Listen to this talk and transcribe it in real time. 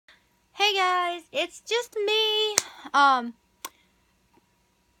Hey guys, it's just me.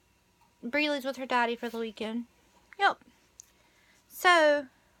 Breely's with her daddy for the weekend. Yep. So,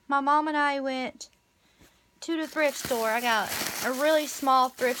 my mom and I went to the thrift store. I got a really small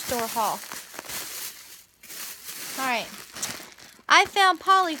thrift store haul. Alright. I found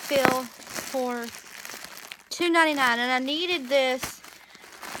polyfill for $2.99 and I needed this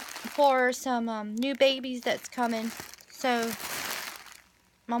for some new babies that's coming. So,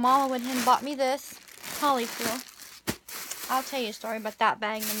 my mama went ahead and bought me this polyfill. I'll tell you a story about that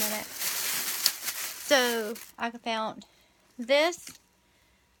bag in a minute. So, I found this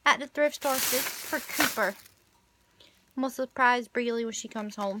at the thrift store. This is for Cooper. I'm going to surprise Breely when she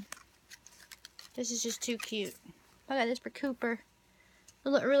comes home. This is just too cute. I got this for Cooper.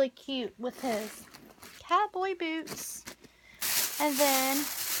 It'll look really cute with his cowboy boots. And then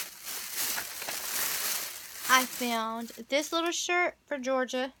I found this little shirt for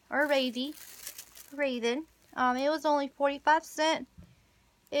Georgia, or Raven. It was only 45 cents.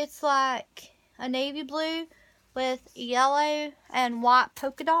 It's like a navy blue with yellow and white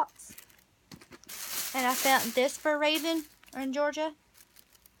polka dots. And I found this for Raven in Georgia.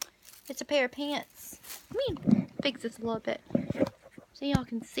 It's a pair of pants. Let me fix this a little bit so y'all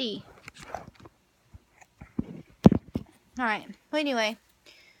can see. Alright, well anyway,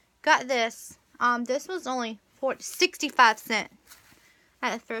 got this. This was only 65 cents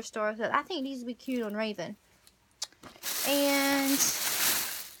at the thrift store. So I think these would be cute on Raven. And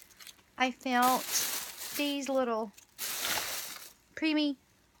I found these little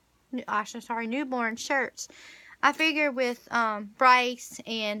newborn shirts. I figured with Bryce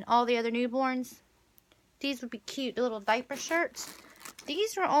and all the other newborns, these would be cute, the little diaper shirts.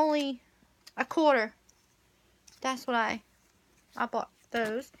 These were only $0.25. That's what I bought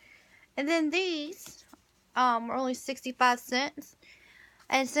those. And then these were only 65 cents.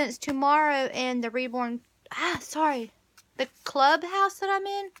 And since tomorrow in the the clubhouse that I'm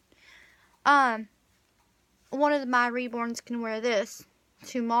in, one of my reborns can wear this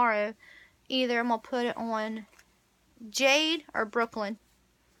tomorrow. Either I'm going to put it on Jade or Brooklyn,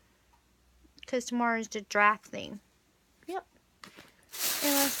 because tomorrow is the draft theme. Yep.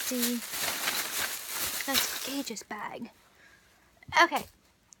 And let's see. That's Gage's bag. Okay.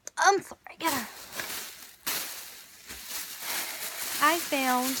 I'm sorry. I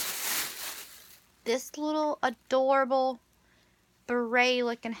found this little adorable beret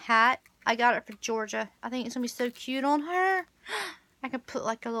looking hat. I got it for Georgia. I think it's going to be so cute on her. I can put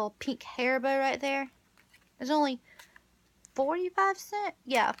like a little pink hair bow right there. It's only 45 cents.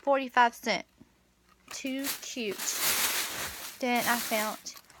 Yeah, 45 cents. Too cute. Then I found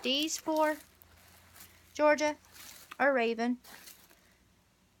these for Georgia or Raven.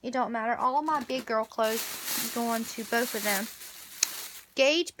 It don't matter. All my big girl clothes going to both of them.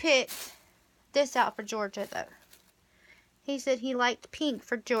 Gage picked this out for Georgia though. He said he liked pink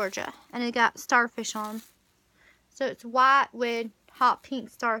for Georgia, and it got starfish on. So it's white with hot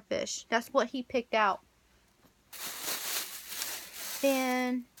pink starfish. That's what he picked out.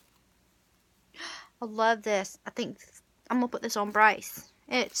 Then I love this. I think I'm gonna put this on Bryce.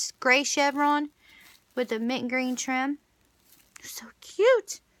 It's gray chevron with the mint green trim. So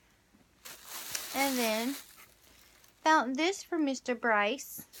cute. And then found this for Mr.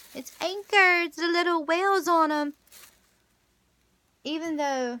 Bryce. It's anchors, the little whales on them. Even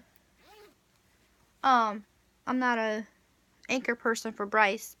though I'm not a anchor person for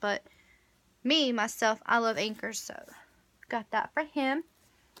Bryce, but myself, I love anchors, so got that for him.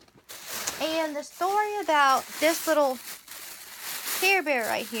 And the story about this little Care Bear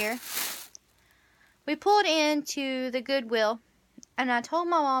right here. We pulled into the Goodwill, and I told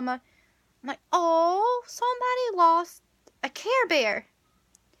my mama, I'm like, oh, somebody lost a Care Bear.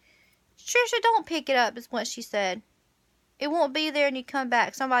 Trisha, don't pick it up, is what she said. It won't be there and you come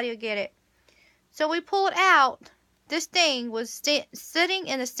back. Somebody will get it. So we pulled out. This thing was sitting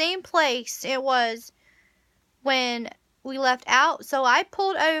in the same place it was when we left out. So I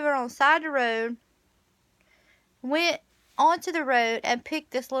pulled over on the side of the road, went onto the road, and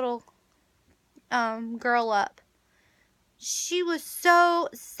picked this little girl up. She was so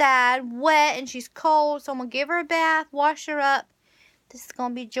sad, wet, and she's cold. So I'm going to give her a bath, wash her up. This is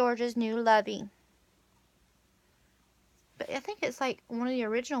going to be Georgia's new lovey. But I think it's like one of the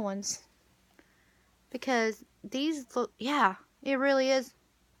original ones. Because these look, yeah, it really is.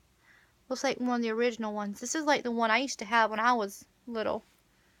 Looks like one of the original ones. This is like the one I used to have when I was little.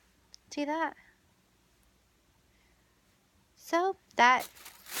 See that? So, that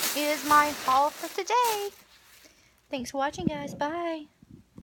is my haul for today. Thanks for watching, guys. Bye.